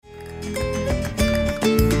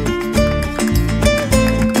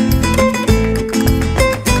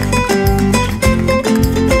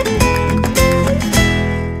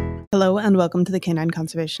welcome to the Canine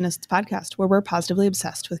Conservationists podcast, where we're positively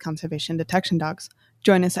obsessed with conservation detection dogs.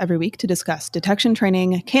 Join us every week to discuss detection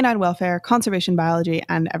training, canine welfare, conservation biology,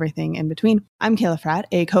 and everything in between. I'm Kayla Fratt,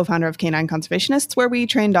 a co-founder of Canine Conservationists, where we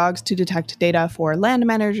train dogs to detect data for land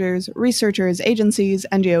managers, researchers, agencies,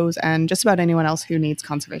 NGOs, and just about anyone else who needs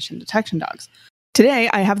conservation detection dogs. Today,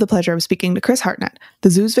 I have the pleasure of speaking to Chris Hartnett, the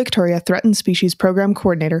Zoos Victoria Threatened Species Program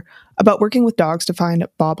Coordinator, about working with dogs to find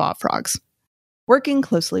baw frogs. Working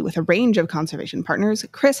closely with a range of conservation partners,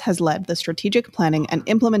 Chris has led the strategic planning and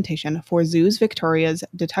implementation for Zoos Victoria's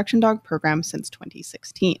detection dog program since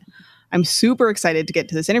 2016. I'm super excited to get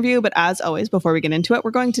to this interview, but as always, before we get into it,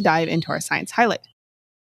 we're going to dive into our science highlight.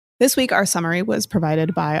 This week, our summary was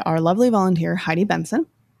provided by our lovely volunteer, Heidi Benson,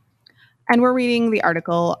 and we're reading the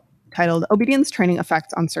article titled Obedience Training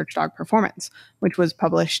Effects on Search Dog Performance, which was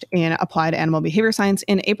published in Applied Animal Behavior Science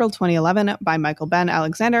in April 2011 by Michael Ben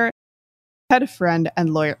Alexander, Ted Friend,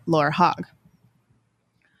 and Laura Hogg.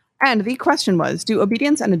 And the question was, do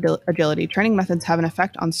obedience and agility training methods have an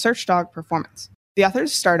effect on search dog performance? The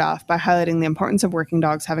authors start off by highlighting the importance of working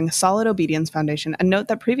dogs having a solid obedience foundation and note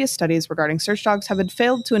that previous studies regarding search dogs have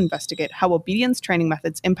failed to investigate how obedience training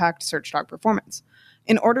methods impact search dog performance.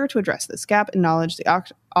 In order to address this gap in knowledge, the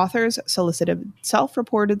authors solicited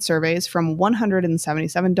self-reported surveys from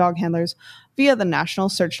 177 dog handlers via the National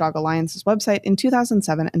Search Dog Alliance's website in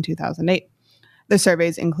 2007 and 2008. The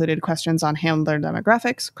surveys included questions on handler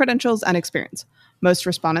demographics, credentials, and experience. Most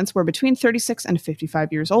respondents were between 36 and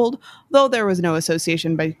 55 years old, though there was no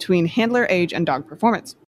association between handler age and dog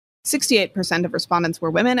performance. 68% of respondents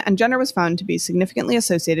were women, and gender was found to be significantly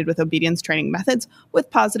associated with obedience training methods, with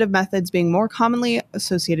positive methods being more commonly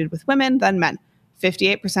associated with women than men.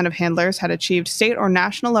 58% of handlers had achieved state or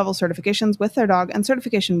national level certifications with their dog, and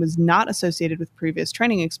certification was not associated with previous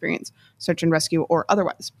training experience, search and rescue, or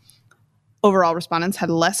otherwise. Overall, respondents had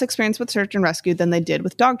less experience with search and rescue than they did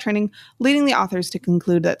with dog training, leading the authors to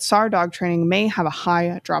conclude that SAR dog training may have a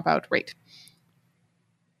high dropout rate.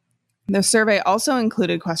 The survey also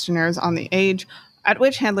included questionnaires on the age at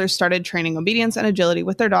which handlers started training obedience and agility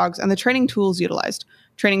with their dogs and the training tools utilized.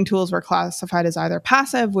 Training tools were classified as either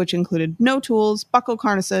passive, which included no tools, buckle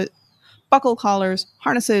collars,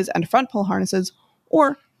 harnesses, and front pull harnesses,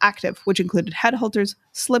 or active, which included head halters,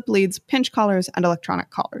 slip leads, pinch collars, and electronic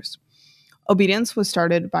collars. Obedience was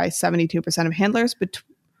started by 72% of handlers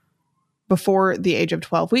before the age of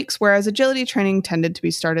 12 weeks, whereas agility training tended to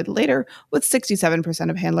be started later, with 67%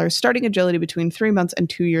 of handlers starting agility between 3 months and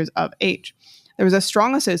 2 years of age. There was a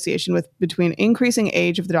strong association between increasing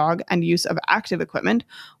age of the dog and use of active equipment,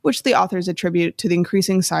 which the authors attribute to the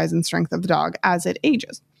increasing size and strength of the dog as it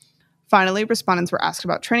ages. Finally, respondents were asked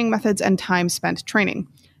about training methods and time spent training.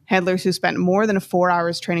 Handlers who spent more than 4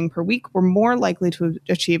 hours training per week were more likely to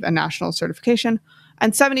achieve a national certification,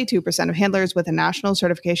 and 72% of handlers with a national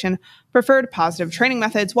certification preferred positive training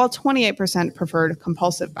methods, while 28% preferred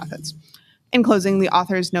compulsive methods. In closing, the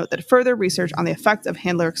authors note that further research on the effects of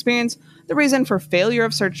handler experience, the reason for failure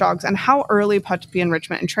of search dogs, and how early puppy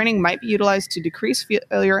enrichment and training might be utilized to decrease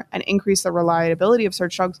failure and increase the reliability of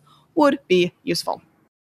search dogs would be useful.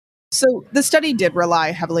 So the study did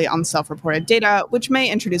rely heavily on self-reported data, which may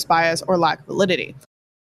introduce bias or lack validity.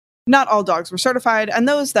 Not all dogs were certified, and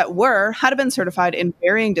those that were had been certified in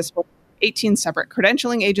varying disciplines, 18 separate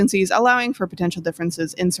credentialing agencies, allowing for potential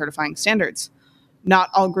differences in certifying standards. Not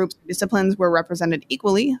all groups and disciplines were represented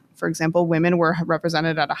equally. For example, women were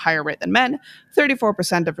represented at a higher rate than men.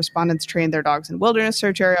 34% of respondents trained their dogs in wilderness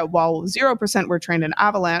search area, while 0% were trained in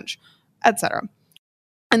avalanche, etc.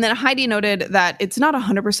 And then Heidi noted that it's not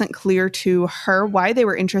 100% clear to her why they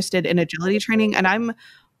were interested in agility training, and I'm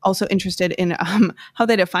also interested in how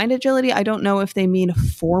they defined agility. I don't know if they mean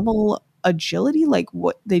formal agility, like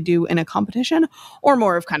what they do in a competition, or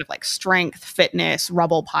more of kind of like strength, fitness,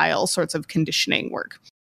 rubble pile sorts of conditioning work.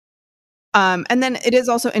 And then it is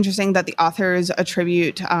also interesting that the authors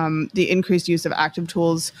attribute the increased use of active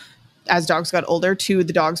tools as dogs got older to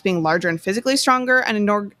the dogs being larger and physically stronger,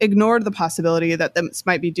 and ignored the possibility that this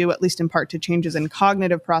might be due, at least in part, to changes in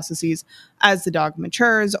cognitive processes as the dog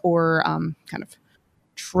matures, or kind of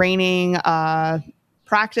training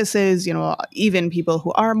practices. Even people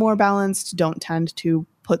who are more balanced don't tend to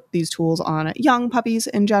put these tools on young puppies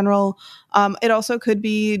in general. It also could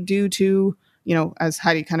be due to, as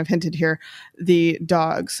Heidi kind of hinted here, the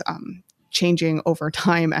dogs changing over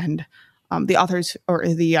time, and the authors or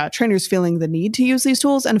the trainers feeling the need to use these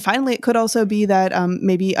tools. And finally, it could also be that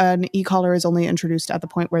maybe an e-collar is only introduced at the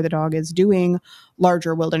point where the dog is doing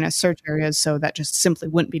larger wilderness search areas, so that just simply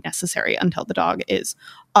wouldn't be necessary until the dog is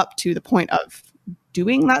up to the point of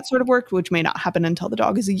doing that sort of work, which may not happen until the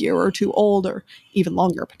dog is a year or two old, or even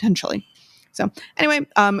longer potentially. So anyway,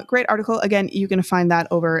 great article. Again, you can find that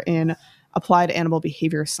over in Applied Animal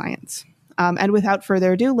Behavior Science. And without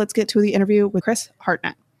further ado, let's get to the interview with Chris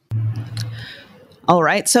Hartnett. All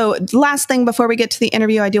right. So last thing before we get to the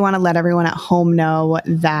interview, I do want to let everyone at home know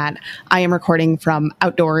that I am recording from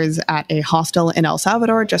outdoors at a hostel in El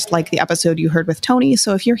Salvador, just like the episode you heard with Tony.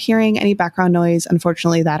 So if you're hearing any background noise,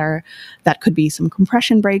 unfortunately, that could be some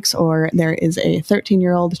compression breaks, or there is a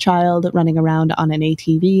 13-year-old child running around on an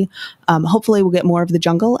ATV. Hopefully we'll get more of the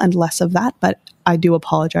jungle and less of that, but I do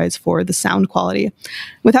apologize for the sound quality.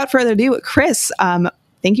 Without further ado, Chris,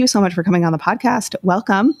 thank you so much for coming on the podcast.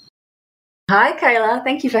 Welcome. Hi, Kayla.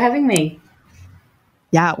 Thank you for having me.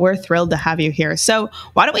 Yeah, we're thrilled to have you here. So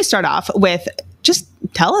why don't we start off with just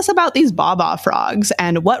tell us about these baa frogs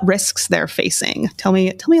and what risks they're facing. Tell me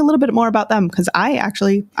a little bit more about them, because I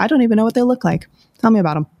don't even know what they look like. Tell me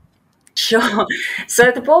about them. Sure.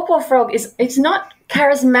 So the baa frog it's not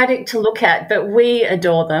charismatic to look at, but we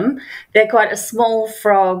adore them. They're quite a small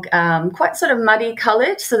frog, quite sort of muddy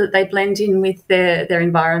coloured, so that they blend in with their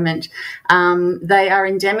environment. They are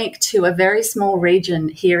endemic to a very small region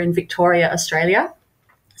here in Victoria, Australia.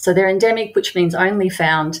 So they're endemic, which means only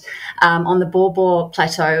found on the Baw Baw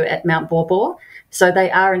Plateau at Mount Baw Baw. So they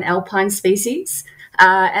are an alpine species,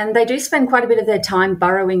 and they do spend quite a bit of their time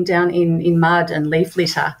burrowing down in mud and leaf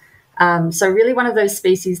litter. So really one of those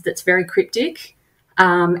species that's very cryptic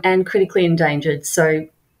and critically endangered. So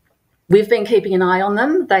we've been keeping an eye on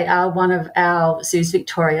them. They are one of our Zoos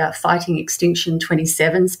Victoria Fighting Extinction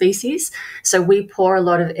 27 species. So we pour a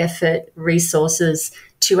lot of effort, resources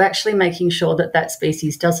to actually making sure that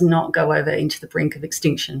species does not go over into the brink of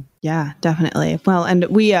extinction. Yeah, definitely. Well, and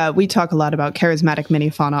we talk a lot about charismatic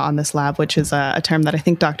mini-fauna on this lab, which is a term that I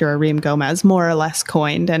think Dr. Arim Gomez more or less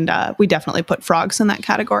coined, and we definitely put frogs in that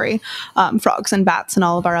category, frogs and bats and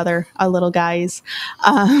all of our other little guys.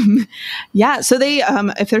 Yeah, so they,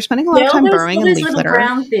 if they're spending a lot of time burrowing in leaf litter.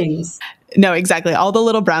 Brown things. No, exactly. All the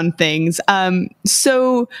little brown things.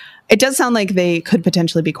 So it does sound like they could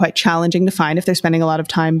potentially be quite challenging to find if they're spending a lot of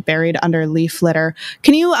time buried under leaf litter.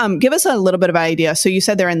 Can you give us a little bit of an idea? So you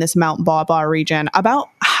said they're in this Mount Baw Baw region. About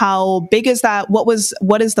how big is that? What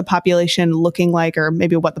is the population looking like, or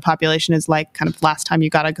maybe what the population is like kind of last time you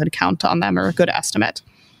got a good count on them or a good estimate?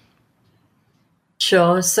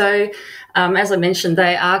 Sure. So as I mentioned,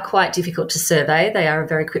 they are quite difficult to survey. They are a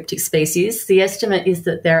very cryptic species. The estimate is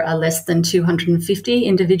that there are less than 250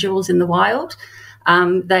 individuals in the wild.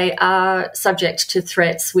 They are subject to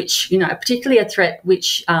threats, which, particularly a threat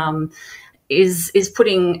which is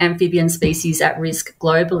putting amphibian species at risk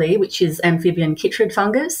globally, which is amphibian chytrid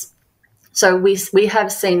fungus. So we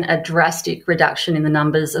have seen a drastic reduction in the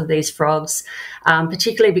numbers of these frogs,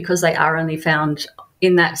 particularly because they are only found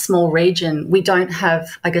in that small region. We don't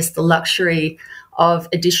have, I guess, the luxury of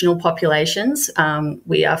additional populations.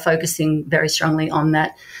 We are focusing very strongly on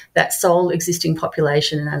that sole existing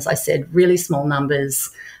population, and as I said, really small numbers.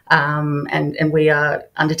 And we are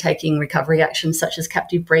undertaking recovery actions such as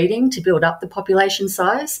captive breeding to build up the population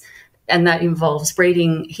size, and that involves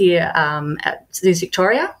breeding here at Zoos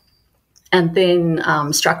Victoria, and then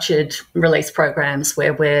structured release programs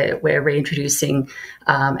where we're reintroducing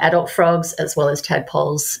adult frogs as well as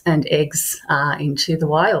tadpoles and eggs into the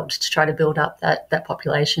wild to try to build up that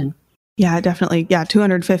population. Yeah, definitely. Yeah,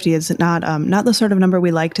 250 is not the sort of number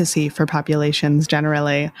we like to see for populations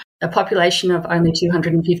generally. A population of only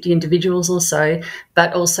 250 individuals or so,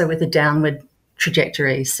 but also with a downward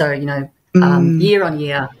trajectory. So, year on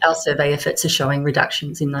year, our survey efforts are showing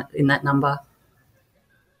reductions in that number.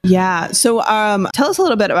 Yeah. So tell us a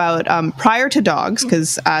little bit about prior to dogs,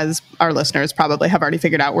 because as our listeners probably have already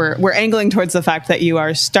figured out, we're angling towards the fact that you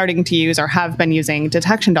are starting to use or have been using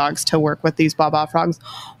detection dogs to work with these baa frogs.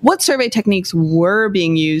 What survey techniques were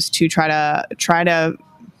being used to try to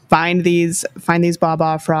find these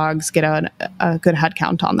baa frogs, get a good head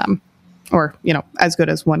count on them, or as good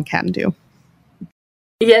as one can do?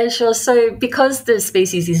 Yeah, sure. So because the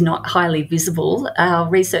species is not highly visible, our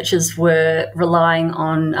researchers were relying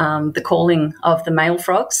on the calling of the male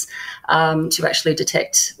frogs to actually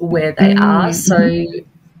detect where they are. So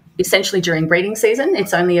essentially during breeding season,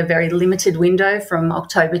 it's only a very limited window from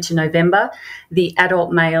October to November. The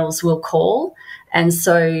adult males will call. And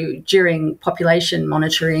so during population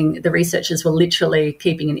monitoring, the researchers were literally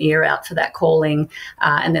keeping an ear out for that calling,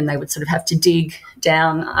 and then they would sort of have to dig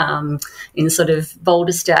down in sort of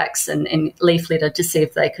boulder stacks and leaf litter to see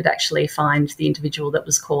if they could actually find the individual that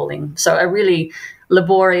was calling. So a really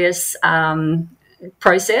laborious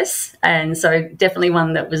process, and so definitely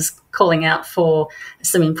one that was calling out for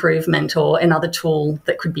some improvement or another tool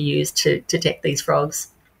that could be used to detect these frogs.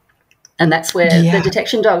 And that's where the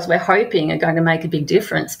detection dogs, we're hoping, are going to make a big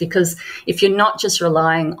difference, because if you're not just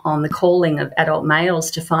relying on the calling of adult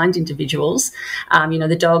males to find individuals,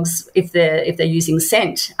 the dogs, if they're using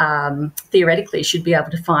scent, theoretically should be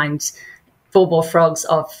able to find Ball frogs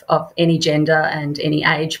of any gender and any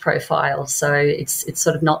age profile. So it's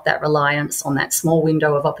sort of not that reliance on that small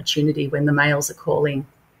window of opportunity when the males are calling.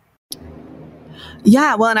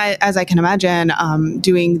 Yeah, well, and as I can imagine,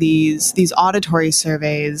 doing these auditory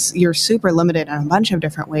surveys, you're super limited in a bunch of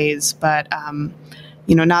different ways. But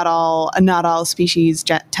not all species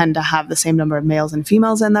tend to have the same number of males and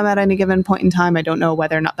females in them at any given point in time. I don't know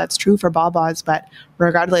whether or not that's true for baa-baas, but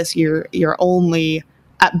regardless,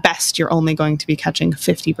 at best, you're only going to be catching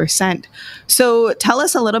 50%. So tell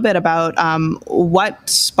us a little bit about what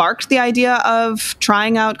sparked the idea of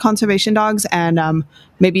trying out conservation dogs, and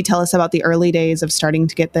maybe tell us about the early days of starting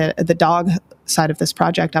to get the dog side of this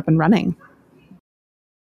project up and running.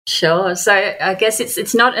 Sure. So I guess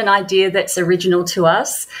it's not an idea that's original to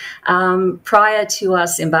us. Prior to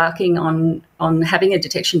us embarking on having a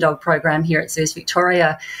detection dog program here at Zoos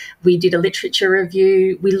Victoria, we did a literature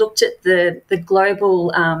review. We looked at the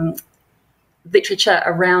global literature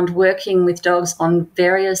around working with dogs on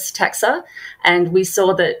various taxa, and we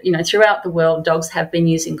saw that, throughout the world, dogs have been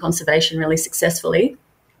used in conservation really successfully,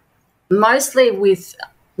 mostly with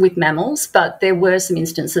mammals, but there were some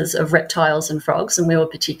instances of reptiles and frogs, and we were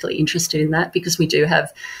particularly interested in that because we do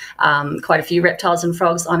have quite a few reptiles and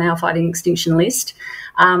frogs on our fighting extinction list.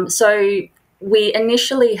 So we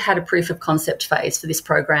initially had a proof of concept phase for this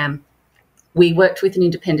program. We worked with an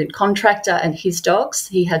independent contractor and his dogs.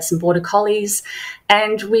 He had some border collies,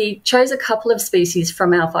 and we chose a couple of species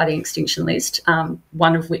from our fighting extinction list,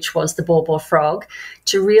 one of which was the Ball frog,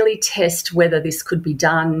 to really test whether this could be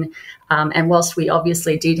done. And whilst we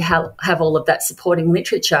obviously did have all of that supporting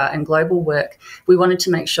literature and global work, we wanted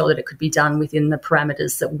to make sure that it could be done within the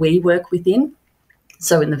parameters that we work within.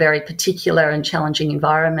 So in the very particular and challenging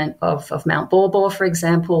environment of Mount Baw, for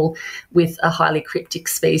example, with a highly cryptic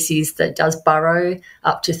species that does burrow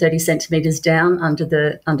up to 30 centimetres down under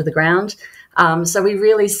the ground. So we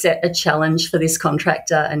really set a challenge for this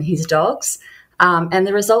contractor and his dogs. And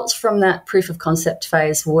the results from that proof of concept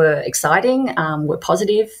phase were exciting, were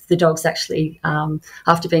positive. The dogs actually,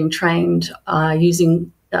 after being trained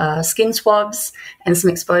using skin swabs and some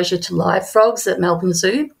exposure to live frogs at Melbourne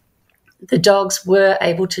Zoo, the dogs were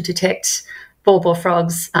able to detect Ball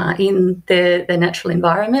frogs in their natural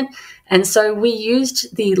environment. And so we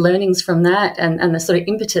used the learnings from that and the sort of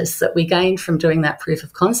impetus that we gained from doing that proof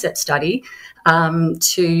of concept study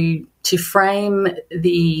to frame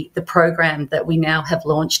the program that we now have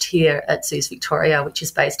launched here at Zoos Victoria, which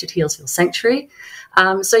is based at Healesville Sanctuary.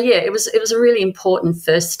 It was a really important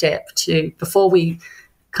first step before we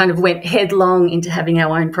kind of went headlong into having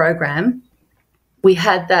our own program. We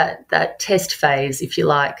had that test phase, if you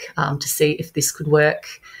like, to see if this could work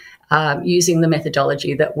using the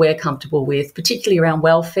methodology that we're comfortable with, particularly around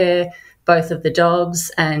welfare, both of the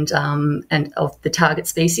dogs and of the target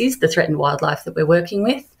species, the threatened wildlife that we're working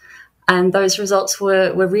with. And those results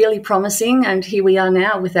were really promising. And here we are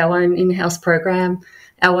now with our own in-house program,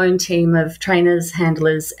 our own team of trainers,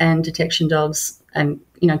 handlers and detection dogs, and,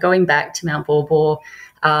 going back to Mount Baw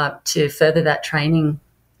to further that training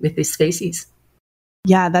with this species.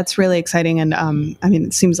 Yeah, that's really exciting. And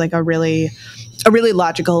it seems like a really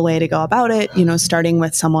logical way to go about it, starting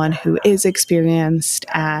with someone who is experienced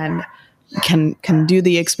and can do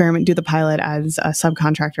the experiment, do the pilot as a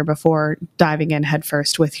subcontractor before diving in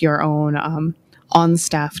headfirst with your own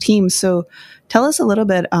on-staff team. So tell us a little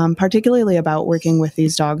bit, particularly about working with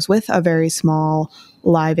these dogs with a very small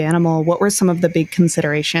live animal. What were some of the big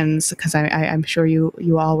considerations? Because I'm sure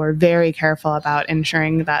you all were very careful about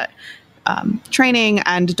ensuring that training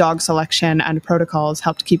and dog selection and protocols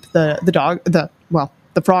helped keep the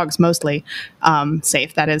frogs mostly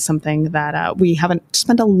safe. That is something that we haven't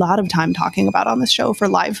spent a lot of time talking about on this show for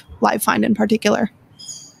live find in particular.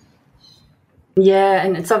 Yeah,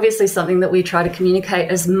 and it's obviously something that we try to communicate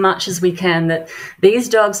as much as we can, that these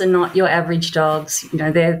dogs are not your average dogs.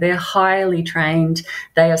 They're highly trained.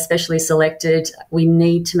 They are specially selected. We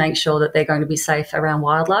need to make sure that they're going to be safe around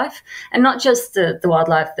wildlife, and not just the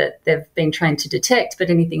wildlife that they've been trained to detect, but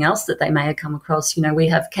anything else that they may have come across. We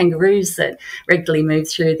have kangaroos that regularly move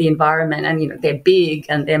through the environment, and they're big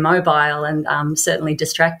and they're mobile and certainly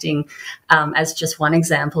distracting, as just one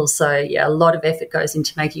example. So yeah, a lot of effort goes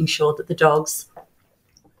into making sure that the dogs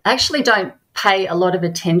actually don't pay a lot of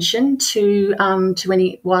attention to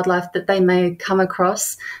any wildlife that they may come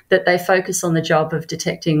across, that they focus on the job of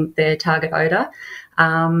detecting their target odour.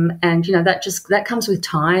 And that comes with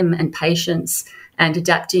time and patience and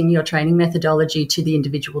adapting your training methodology to the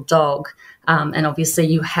individual dog. And obviously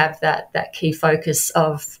you have that key focus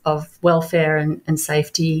of welfare and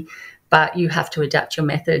safety, but you have to adapt your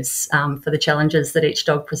methods for the challenges that each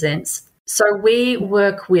dog presents. So we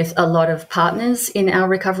work with a lot of partners in our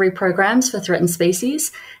recovery programs for threatened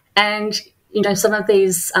species. And, some of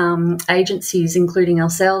these agencies, including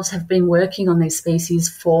ourselves, have been working on these species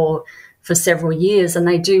for several years, and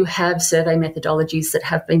they do have survey methodologies that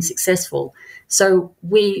have been successful. So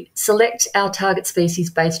we select our target species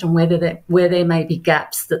based on where there may be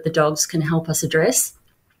gaps that the dogs can help us address.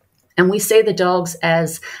 And we see the dogs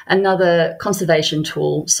as another conservation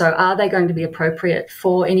tool. So are they going to be appropriate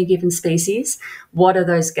for any given species? What are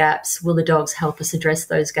those gaps? Will the dogs help us address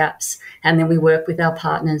those gaps? And then we work with our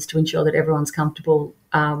partners to ensure that everyone's comfortable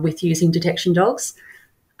with using detection dogs.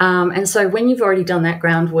 And so when you've already done that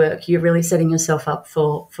groundwork, you're really setting yourself up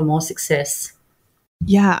for more success.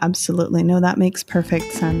 Yeah, absolutely. No, that makes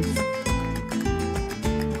perfect sense.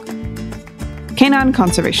 Canine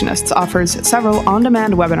Conservationists offers several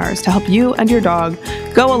on-demand webinars to help you and your dog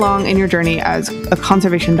go along in your journey as a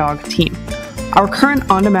conservation dog team. Our current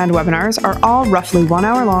on-demand webinars are all roughly 1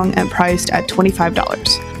 hour long and priced at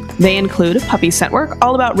 $25. They include Puppy Scent Work,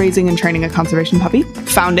 all about raising and training a conservation puppy,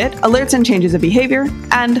 Found It, alerts and changes of behavior,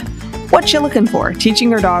 and What You Looking For, teaching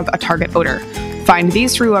your dog a target odor. Find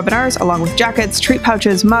these 3 webinars along with jackets, treat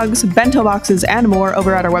pouches, mugs, bento boxes, and more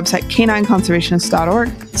over at our website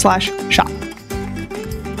canineconservationist.org/shop.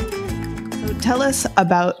 Tell us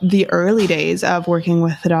about the early days of working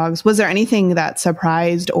with the dogs. Was there anything that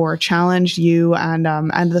surprised or challenged you and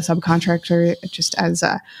the subcontractor just as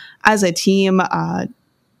a team?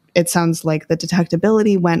 It sounds like the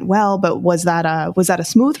detectability went well, but was that a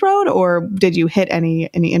smooth road, or did you hit any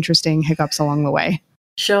interesting hiccups along the way?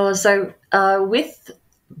 Sure. So with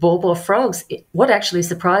Baw Baw frogs, what actually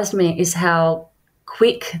surprised me is how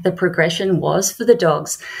quick the progression was for the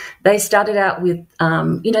dogs. They started out with,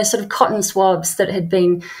 sort of cotton swabs that had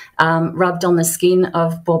been rubbed on the skin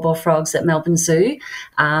of Baw Baw frogs at Melbourne Zoo.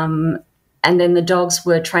 And then the dogs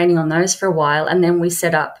were training on those for a while. And then we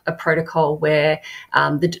set up a protocol where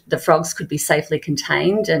the frogs could be safely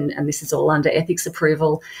contained. And this is all under ethics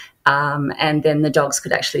approval. And then the dogs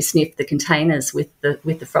could actually sniff the containers with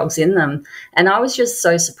the frogs in them. And I was just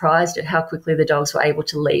so surprised at how quickly the dogs were able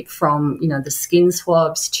to leap from, the skin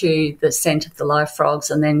swabs to the scent of the live frogs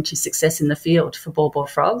and then to success in the field for Baw Baw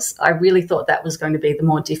frogs. I really thought that was going to be the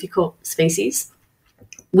more difficult species.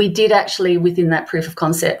 We did actually, within that proof of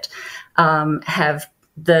concept, have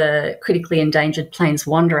the critically endangered plains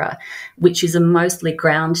wanderer, which is a mostly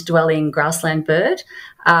ground-dwelling grassland bird.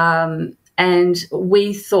 And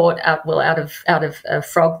we thought, out of a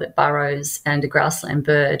frog that burrows and a grassland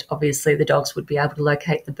bird, obviously the dogs would be able to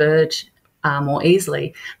locate the bird more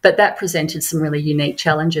easily. But that presented some really unique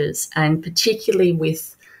challenges, and particularly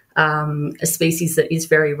with a species that is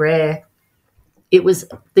very rare, it was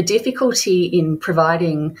the difficulty in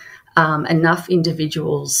providing enough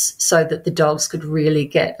individuals so that the dogs could really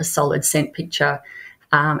get a solid scent picture.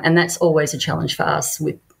 And that's always a challenge for us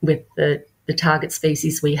with the target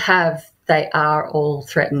species we have. They are all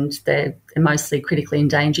threatened. They're mostly critically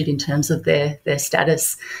endangered in terms of their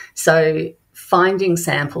status. So finding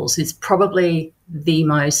samples is probably the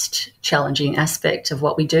most challenging aspect of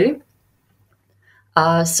what we do.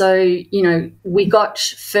 We got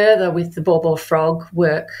further with the Baw Baw frog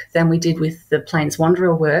work than we did with the Plains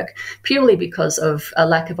Wanderer work, purely because of a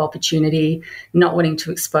lack of opportunity, not wanting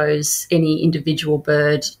to expose any individual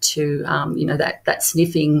bird to, that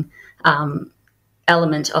sniffing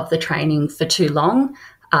element of the training for too long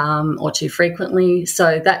or too frequently.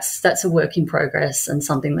 So that's a work in progress and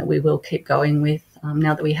something that we will keep going with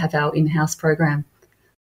now that we have our in-house program.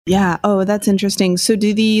 Yeah. Oh, that's interesting. So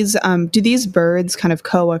do these birds kind of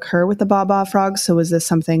co-occur with the Baw Baw frogs? So is this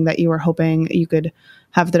something that you were hoping you could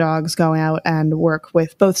have the dogs go out and work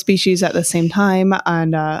with both species at the same time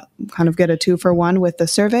and kind of get a 2-for-1 with the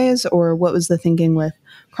surveys? Or what was the thinking with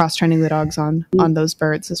cross-training the dogs on those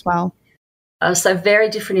birds as well? So very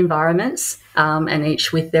different environments, and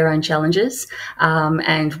each with their own challenges.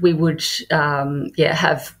 And we would,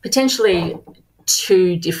 have potentially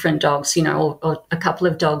 2 different dogs, or a couple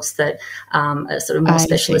of dogs that are sort of more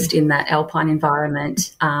specialist in that alpine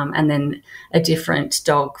environment, and then a different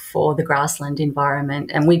dog for the grassland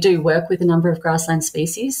environment. And we do work with a number of grassland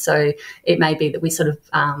species, so it may be that we sort of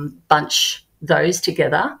bunch those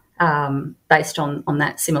together based on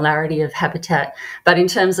that similarity of habitat. But in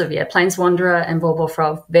terms of, Plains Wanderer and Baw Baw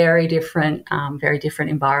frog, very different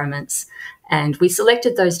environments. And we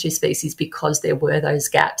selected those 2 species because there were those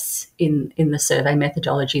gaps in the survey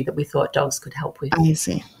methodology that we thought dogs could help with. I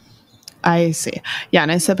see. I see. Yeah,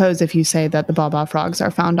 and I suppose if you say that the Baa frogs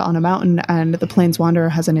are found on a mountain and the Plains Wanderer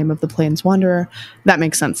has a name of the Plains Wanderer, that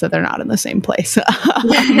makes sense that they're not in the same place.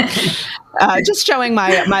 Just showing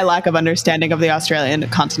my lack of understanding of the Australian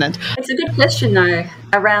continent. It's a good question, though,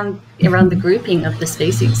 around the grouping of the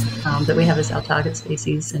species that we have as our target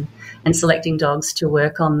species, and selecting dogs to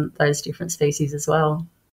work on those different species as well.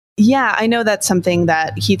 Yeah, I know that's something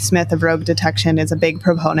that Heath Smith of Rogue Detection is a big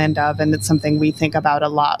proponent of, and it's something we think about a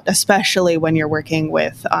lot, especially when you're working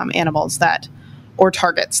with animals or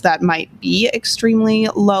targets that might be extremely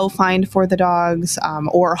low find for the dogs,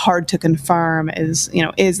 or hard to confirm.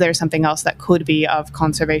 Is there something else that could be of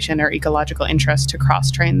conservation or ecological interest to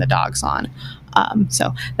cross-train the dogs on?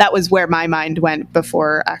 So that was where my mind went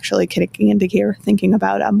before actually kicking into gear, thinking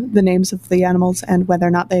about the names of the animals and whether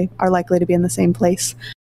or not they are likely to be in the same place.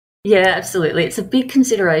 Yeah, absolutely. It's a big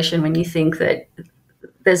consideration when you think that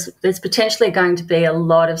there's potentially going to be a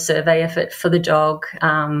lot of survey effort for the dog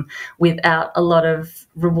without a lot of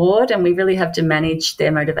reward, and we really have to manage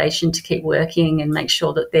their motivation to keep working and make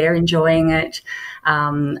sure that they're enjoying it.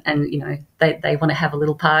 And they want to have a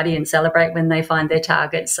little party and celebrate when they find their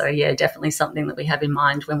target. So yeah, definitely something that we have in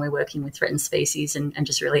mind when we're working with threatened species, and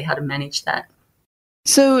just really how to manage that.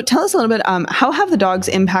 So tell us a little bit, how have the dogs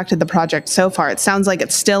impacted the project so far? It sounds like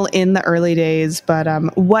it's still in the early days, but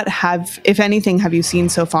what if anything, have you seen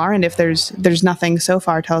so far? And if there's nothing so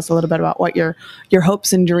far, tell us a little bit about what your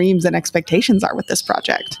hopes and dreams and expectations are with this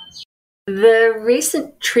project. The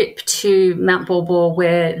recent trip to Mount Baw Baw,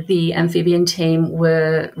 where the amphibian team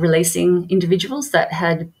were releasing individuals that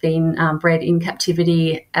had been bred in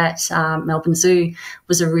captivity at Melbourne Zoo,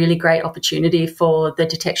 was a really great opportunity for the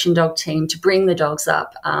detection dog team to bring the dogs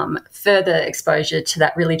up, further exposure to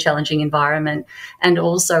that really challenging environment, and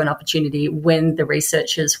also an opportunity when the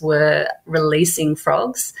researchers were releasing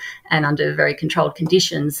frogs and under very controlled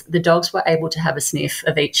conditions, the dogs were able to have a sniff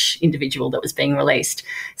of each individual that was being released.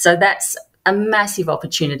 So that's a massive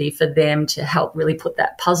opportunity for them to help really put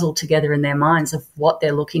that puzzle together in their minds of what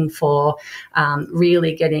they're looking for,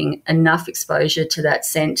 really getting enough exposure to that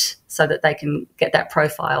scent so that they can get that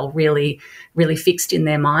profile really, really fixed in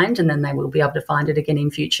their mind, and then they will be able to find it again in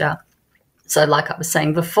future. So like I was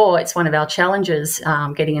saying before, it's one of our challenges,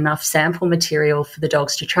 getting enough sample material for the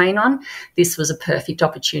dogs to train on. This was a perfect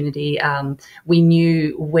opportunity. We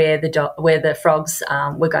knew where the frogs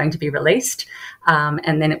were going to be released,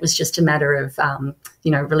 and then it was just a matter of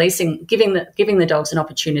giving the dogs an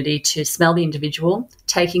opportunity to smell the individual,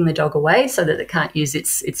 taking the dog away so that it can't use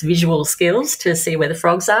its visual skills to see where the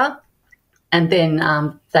frogs are, and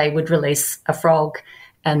then they would release a frog,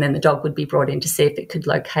 and then the dog would be brought in to see if it could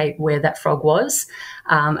locate where that frog was.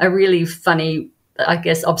 A really funny, I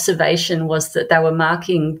guess, observation was that they were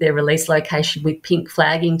marking their release location with pink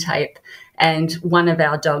flagging tape. And one of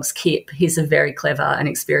our dogs, Kip, he's a very clever and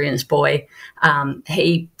experienced boy.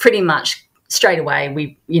 He pretty much straight away,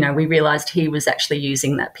 we realised he was actually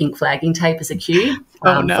using that pink flagging tape as a cue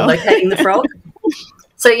for locating the frog.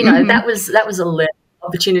 So, that was a learning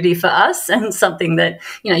opportunity for us, and something that,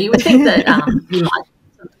 you would think that you might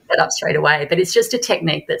up straight away, but it's just a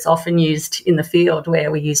technique that's often used in the field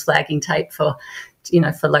where we use flagging tape for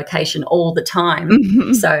location all the time.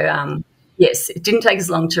 Mm-hmm. So yes, it didn't take us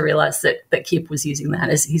long to realise that Kip was using that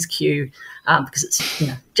as his cue, because it's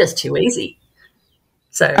just too easy.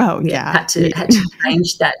 So had to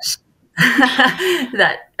change that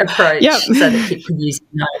that approach so that Kip could use his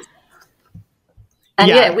nose.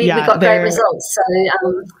 And we got great results.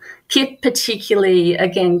 So Kip particularly,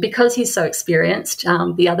 again, because he's so experienced,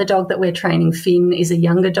 the other dog that we're training, Finn, is a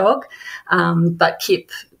younger dog, but Kip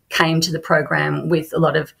came to the program with a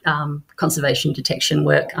lot of conservation detection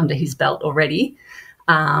work under his belt already.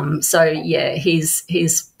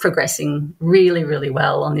 He's progressing really, really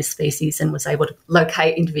well on this species and was able to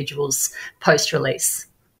locate individuals post-release.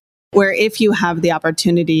 Where if you have the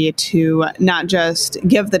opportunity to not just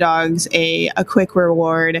give the dogs a quick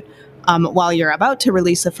reward while you're about to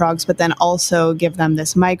release the frogs, but then also give them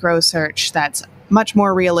this micro search that's much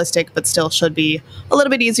more realistic, but still should be a little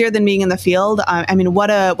bit easier than being in the field. What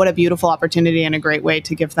a beautiful opportunity and a great way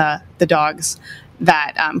to give the dogs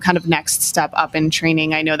that kind of next step up in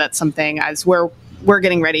training. I know that's something as we're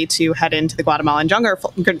getting ready to head into the Guatemalan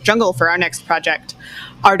jungle for our next project.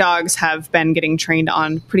 Our dogs have been getting trained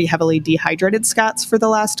on pretty heavily dehydrated scats for the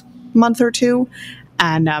last month or two.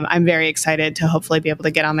 And I'm very excited to hopefully be able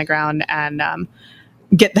to get on the ground and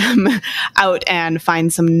get them out and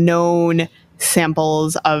find some known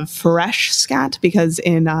samples of fresh scat, because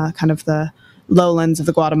in kind of the lowlands of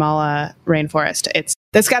the Guatemala rainforest,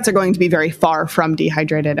 the scats are going to be very far from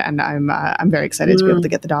dehydrated, and I'm very excited to be able to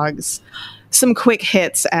get the dogs some quick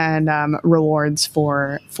hits and rewards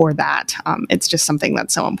for that. It's just something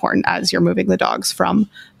that's so important as you're moving the dogs from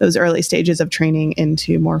those early stages of training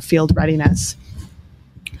into more field readiness.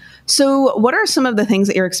 So what are some of the things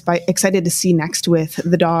that you're excited to see next with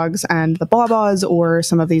the dogs and the Bawbaws, or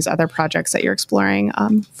some of these other projects that you're exploring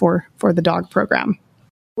for the dog program?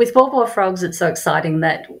 With Ball Ball Frogs, it's so exciting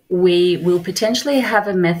that we will potentially have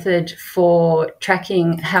a method for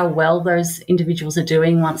tracking how well those individuals are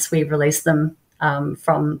doing once we release them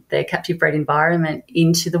from their captive bred environment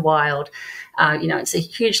into the wild. It's a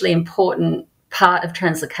hugely important part of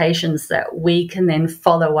translocations that we can then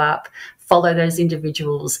follow those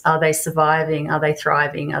individuals. Are they surviving? Are they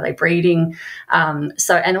thriving? Are they breeding?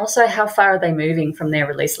 And also how far are they moving from their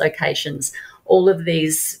release locations? All of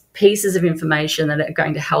these pieces of information that are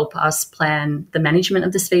going to help us plan the management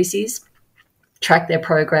of the species, track their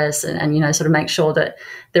progress, and sort of make sure that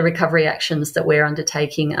the recovery actions that we're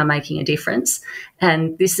undertaking are making a difference.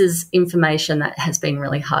 And this is information that has been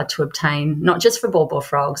really hard to obtain, not just for Ball Ball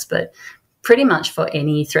frogs, but pretty much for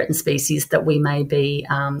any threatened species that we may be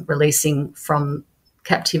releasing from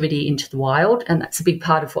captivity into the wild. And that's a big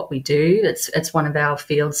part of what we do. It's one of our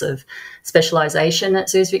fields of specialisation at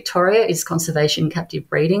Zoos Victoria is conservation captive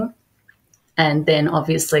breeding. And then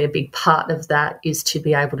obviously a big part of that is to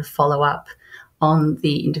be able to follow up on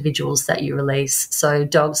the individuals that you release. So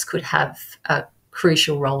dogs could have a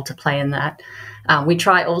crucial role to play in that. We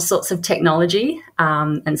try all sorts of technology,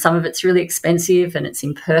 and some of it's really expensive and it's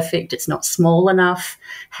imperfect. It's not small enough.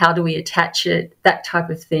 How do we attach it? That type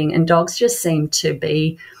of thing. And dogs just seem to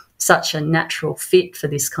be such a natural fit for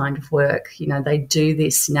this kind of work. They do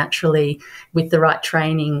this naturally with the right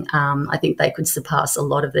training. I think they could surpass a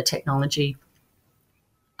lot of the technology.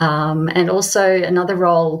 And also another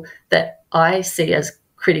role that I see as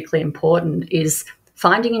critically important is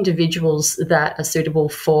finding individuals that are suitable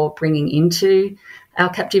for bringing into our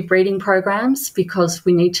captive breeding programs, because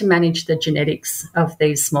we need to manage the genetics of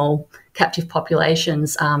these small captive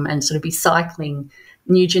populations and sort of be cycling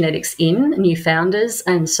new genetics in, new founders.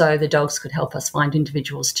 And so the dogs could help us find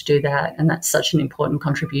individuals to do that. And that's such an important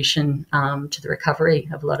contribution to the recovery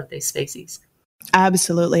of a lot of these species.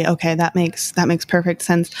 Absolutely. Okay, that makes perfect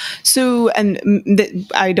sense. So, and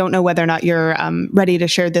I don't know whether or not you're ready to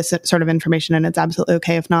share this sort of information, and it's absolutely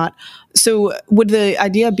okay if not. So, would the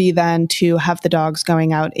idea be then to have the dogs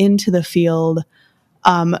going out into the field,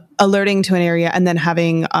 alerting to an area, and then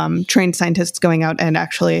having trained scientists going out and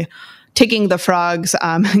actually taking the frogs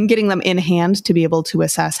and getting them in hand to be able to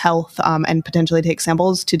assess health and potentially take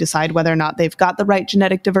samples to decide whether or not they've got the right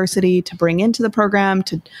genetic diversity to bring into the program,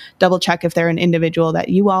 to double check if they're an individual that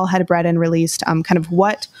you all had bred and released? Kind of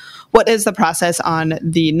what is the process on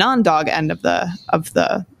the non-dog end of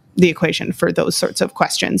the equation for those sorts of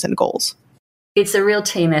questions and goals? It's a real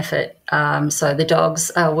team effort. So the dogs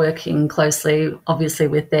are working closely, obviously,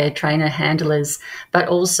 with their trainer handlers, but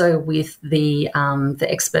also with the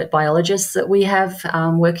expert biologists that we have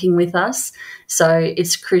working with us. So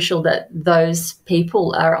it's crucial that those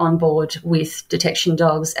people are on board with detection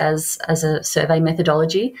dogs as a survey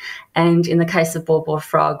methodology. And in the case of Ball Ball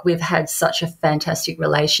frog, we've had such a fantastic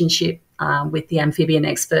relationship with the amphibian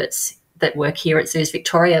experts that work here at Zoos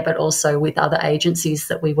Victoria, but also with other agencies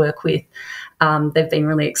that we work with. They've been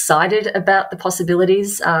really excited about the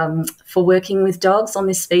possibilities for working with dogs on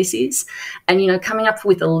this species, and coming up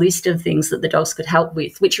with a list of things that the dogs could help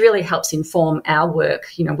with, which really helps inform our work.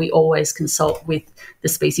 We always consult with the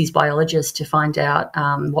species biologist to find out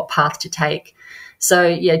what path to take. So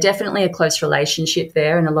yeah, definitely a close relationship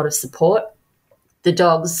there and a lot of support. The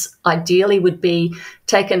dogs ideally would be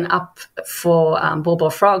taken up for Ball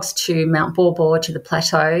Ball frogs to Mount Ball Ball, to the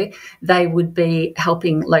plateau. They would be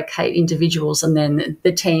helping locate individuals, and then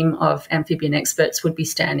the team of amphibian experts would be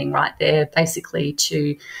standing right there basically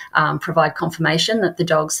to provide confirmation that the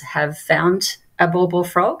dogs have found a Ball Ball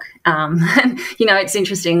frog. It's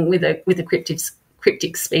interesting with a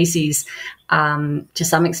cryptic species, to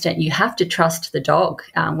some extent, you have to trust the dog.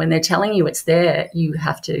 When they're telling you it's there, you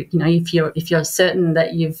have to, if you're certain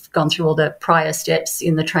that you've gone through all the prior steps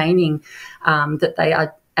in the training, that they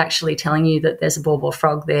are actually telling you that there's a Ball Ball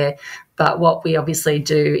frog there. But what we obviously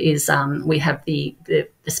do is we have the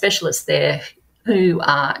specialists there who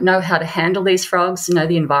know how to handle these frogs, know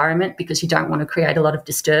the environment, because you don't want to create a lot of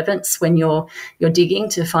disturbance when you're digging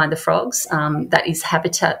to find the frogs. That is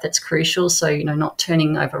habitat that's crucial, so not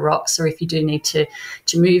turning over rocks, or if you do need to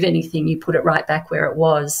move anything, you put it right back where it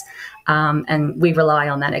was. And we rely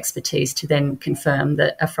on that expertise to then confirm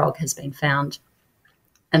that a frog has been found.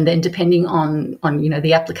 And then depending on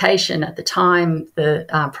the application at the time, the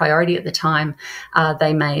priority at the time,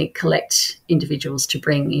 they may collect individuals to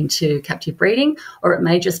bring into captive breeding, or it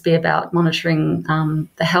may just be about monitoring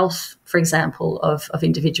the health, for example, of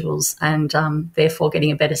individuals, and therefore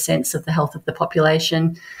getting a better sense of the health of the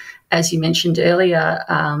population. As you mentioned earlier,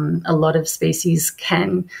 a lot of species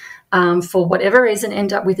can, for whatever reason,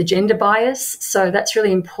 end up with a gender bias. So that's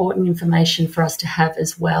really important information for us to have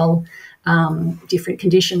as well. Different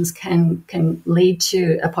conditions can lead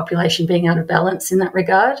to a population being out of balance in that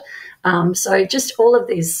regard. So just all of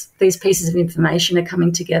these pieces of information are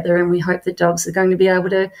coming together, and we hope that dogs are going to be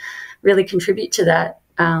able to really contribute to that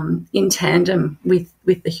in tandem with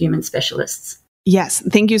the human specialists. Yes,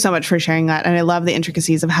 thank you so much for sharing that. And I love the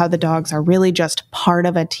intricacies of how the dogs are really just part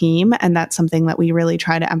of a team. And that's something that we really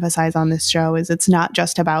try to emphasize on this show, is it's not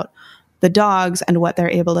just about the dogs and what they're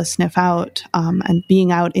able to sniff out and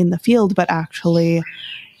being out in the field, but actually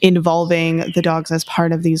involving the dogs as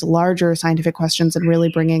part of these larger scientific questions and really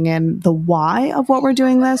bringing in the why of what we're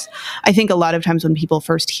doing this. I think a lot of times when people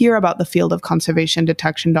first hear about the field of conservation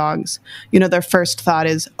detection dogs, their first thought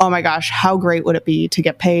is, oh my gosh, how great would it be to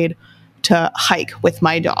get paid to hike with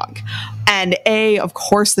my dog? And A, of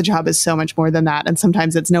course, the job is so much more than that. And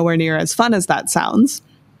sometimes it's nowhere near as fun as that sounds.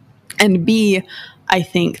 And B, I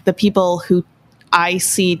think the people who I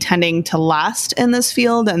see tending to last in this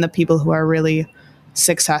field and the people who are really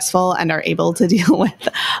successful and are able to deal with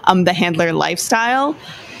the handler lifestyle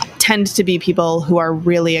tend to be people who are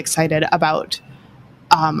really excited about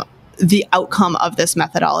the outcome of this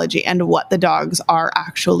methodology and what the dogs are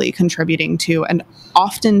actually contributing to. And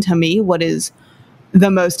often, to me, what is the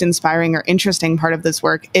most inspiring or interesting part of this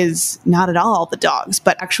work is not at all the dogs,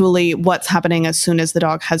 but actually what's happening as soon as the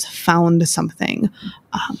dog has found something.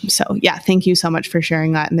 So yeah, thank you so much for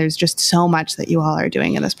sharing that. And there's just so much that you all are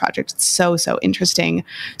doing in this project. It's so interesting.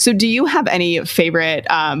 So do you have any favorite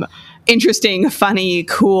interesting, funny,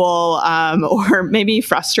 cool, or maybe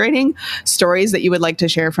frustrating stories that you would like to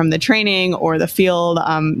share from the training or the field,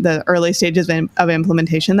 the early stages of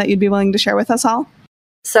implementation that you'd be willing to share with us all?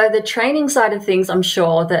 So the training side of things, I'm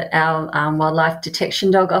sure that our wildlife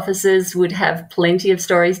detection dog officers would have plenty of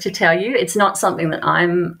stories to tell you. It's not something that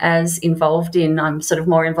I'm as involved in. I'm sort of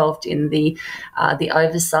more involved in the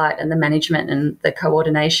oversight and the management and the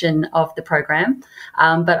coordination of the program.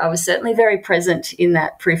 But I was certainly very present in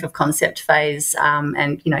that proof of concept phase,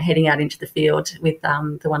 and heading out into the field with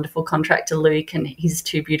the wonderful contractor Luke and his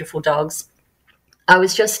two beautiful dogs. I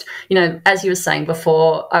was just, as you were saying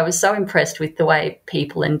before, I was so impressed with the way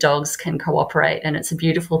people and dogs can cooperate, and it's a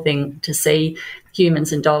beautiful thing to see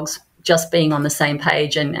humans and dogs just being on the same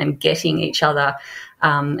page and getting each other.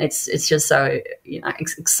 It's just so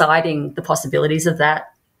exciting, the possibilities of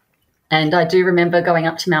that. And I do remember going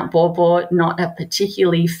up to Mount Baw Baw, not a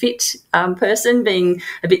particularly fit person, being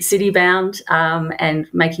a bit city-bound, and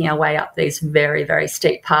making our way up these very, very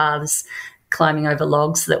steep paths, climbing over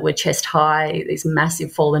logs that were chest high, these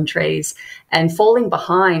massive fallen trees, and falling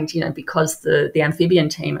behind, because the amphibian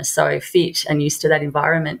team are so fit and used to that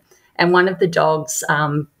environment. And one of the dogs,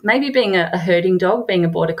 maybe being a herding dog, being a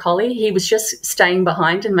border collie, he was just staying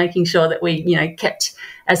behind and making sure that we, kept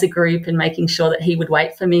as a group and making sure that he would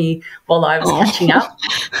wait for me while I was catching up.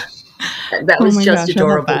 That was just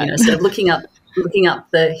adorable, sort of looking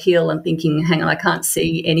up the hill and thinking, hang on, I can't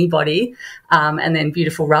see anybody. And then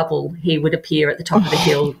beautiful Rubble, he would appear at the top of the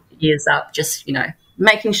hill, ears up, just,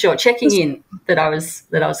 making sure, checking in that I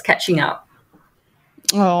was catching up.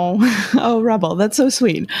 Oh, Rubble, that's so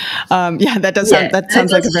sweet. That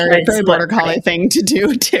sounds like a very, very border collie thing to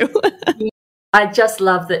do too. I just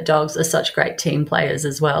love that dogs are such great team players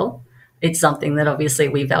as well. It's something that obviously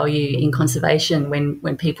we value in conservation.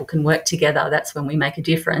 When people can work together, that's when we make a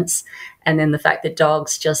difference. And then the fact that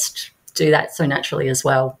dogs just do that so naturally as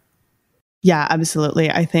well. Yeah, absolutely.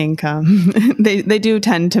 I think they do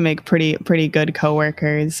tend to make pretty good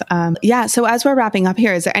coworkers. So as we're wrapping up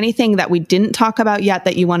here, is there anything that we didn't talk about yet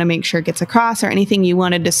that you want to make sure gets across, or anything you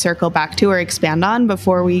wanted to circle back to or expand on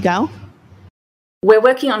before we go? We're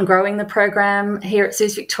working on growing the program here at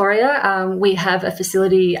Zoos Victoria. We have a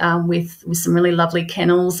facility with some really lovely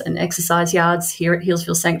kennels and exercise yards here at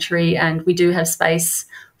Healesville Sanctuary, and we do have space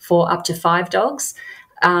for up to 5 dogs.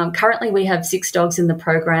 Currently, we have 6 dogs in the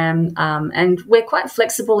program, and we're quite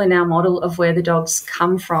flexible in our model of where the dogs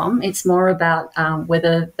come from. It's more about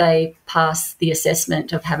whether they pass the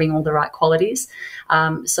assessment of having all the right qualities.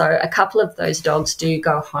 So a couple of those dogs do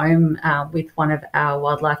go home with one of our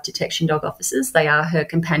wildlife detection dog officers. They are her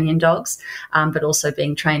companion dogs, but also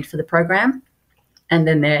being trained for the program. And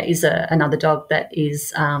then there is another dog that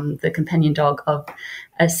is the companion dog of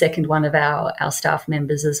a second one of our staff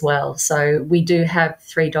members as well. So we do have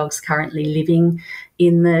 3 dogs currently living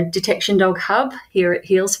in the Detection Dog Hub here at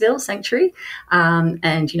Healesville Sanctuary.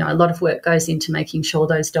 And, you know, a lot of work goes into making sure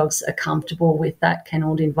those dogs are comfortable with that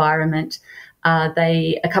kennelled environment.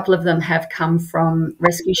 A couple of them have come from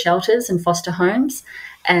rescue shelters and foster homes.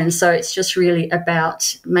 And so it's just really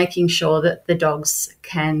about making sure that the dogs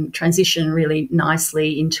can transition really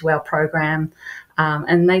nicely into our program.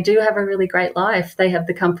 And they do have a really great life. They have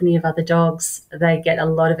the company of other dogs. They get a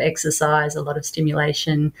lot of exercise, a lot of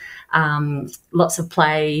stimulation, lots of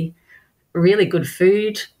play, really good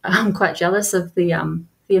food. I'm quite jealous of the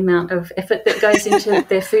amount of effort that goes into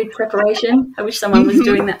their food preparation. I wish someone was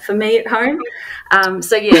doing that for me at home.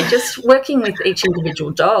 So, yeah, just working with each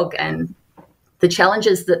individual dog and the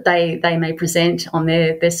challenges that they may present on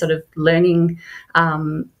their sort of learning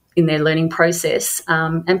in their learning process,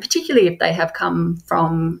 and particularly if they have come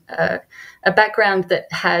from a background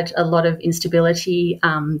that had a lot of instability,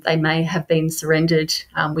 they may have been surrendered.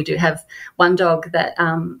 We do have one dog that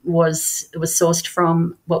was sourced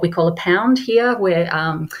from what we call a pound here, where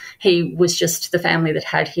he was just the family that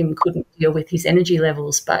had him couldn't deal with his energy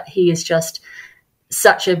levels, but he is just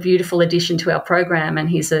such a beautiful addition to our program, and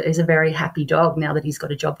he's a very happy dog now that he's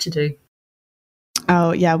got a job to do.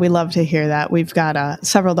 Oh, yeah, we love to hear that. We've got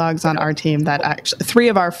several dogs on our team that actually, 3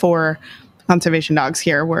 of our 4 conservation dogs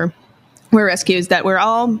here were rescues that were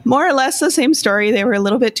all more or less the same story. They were a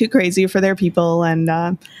little bit too crazy for their people and,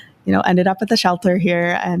 ended up at the shelter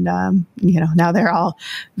here. And, now they're all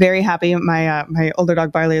very happy. My older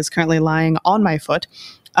dog Barley is currently lying on my foot.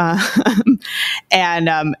 Oh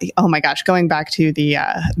my gosh, going back to the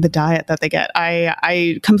diet that they get,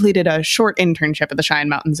 I completed a short internship at the Cheyenne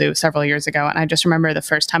Mountain Zoo several years ago, and I just remember the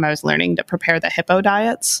first time I was learning to prepare the hippo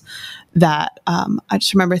diets that I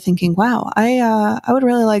just remember thinking, wow, I would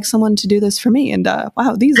really like someone to do this for me, and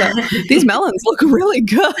wow, these melons look really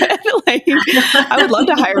good. Like, I would love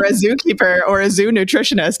to hire a zookeeper or a zoo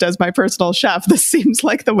nutritionist as my personal chef. This seems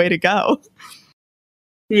like the way to go.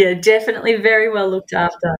 Yeah, definitely very well looked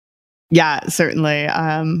after. Yeah, certainly.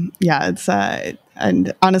 It's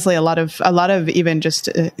and honestly, a lot of even just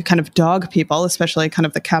kind of dog people, especially kind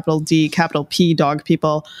of the capital D, capital P dog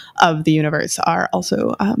people of the universe, are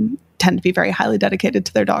also tend to be very highly dedicated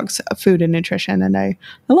to their dogs' food and nutrition, and I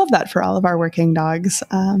love that for all of our working dogs.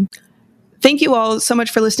 Thank you all so much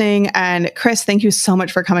for listening. And Chris, thank you so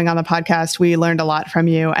much for coming on the podcast. We learned a lot from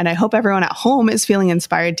you. And I hope everyone at home is feeling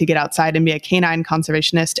inspired to get outside and be a canine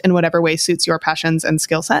conservationist in whatever way suits your passions and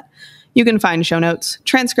skill set. You can find show notes,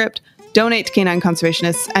 transcript, donate to Canine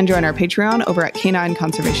Conservationists, and join our Patreon over at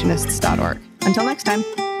canineconservationists.org. Until next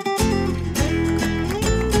time.